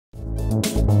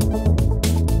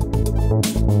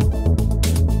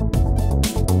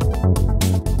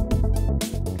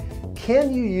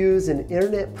Can you use an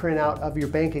internet printout of your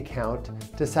bank account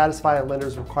to satisfy a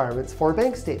lender's requirements for a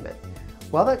bank statement?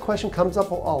 Well, that question comes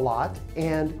up a lot,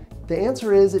 and the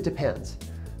answer is it depends.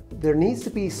 There needs to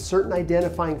be certain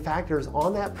identifying factors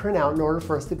on that printout in order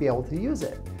for us to be able to use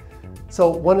it. So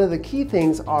one of the key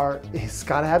things it's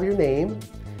got to have your name,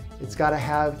 it's got to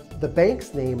have the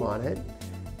bank's name on it,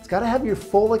 it's got to have your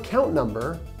full account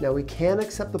number. Now we can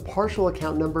accept the partial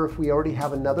account number if we already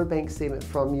have another bank statement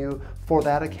from you for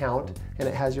that account and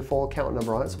it has your full account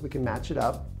number on it, so we can match it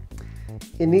up.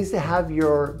 It needs to have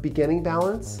your beginning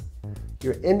balance,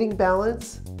 your ending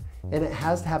balance, and it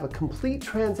has to have a complete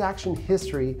transaction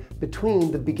history between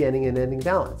the beginning and ending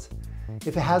balance.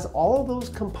 If it has all of those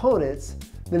components,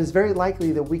 then it's very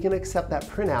likely that we can accept that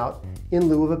printout in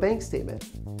lieu of a bank statement.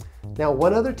 Now,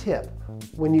 one other tip,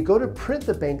 when you go to print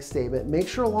the bank statement, make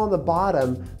sure along the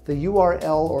bottom, the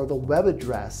URL or the web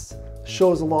address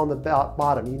shows along the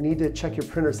bottom. You need to check your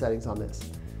printer settings on this.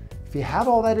 If you have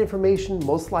all that information,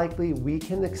 most likely we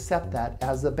can accept that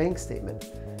as a bank statement.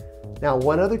 Now,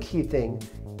 one other key thing,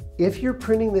 if you're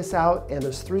printing this out and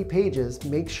there's 3 pages,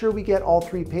 make sure we get all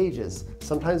 3 pages.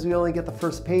 Sometimes we only get the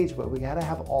first page, but we gotta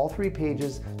have all 3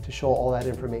 pages to show all that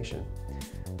information.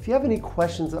 If you have any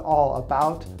questions at all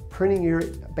about printing your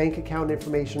bank account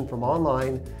information from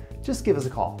online, just give us a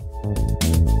call.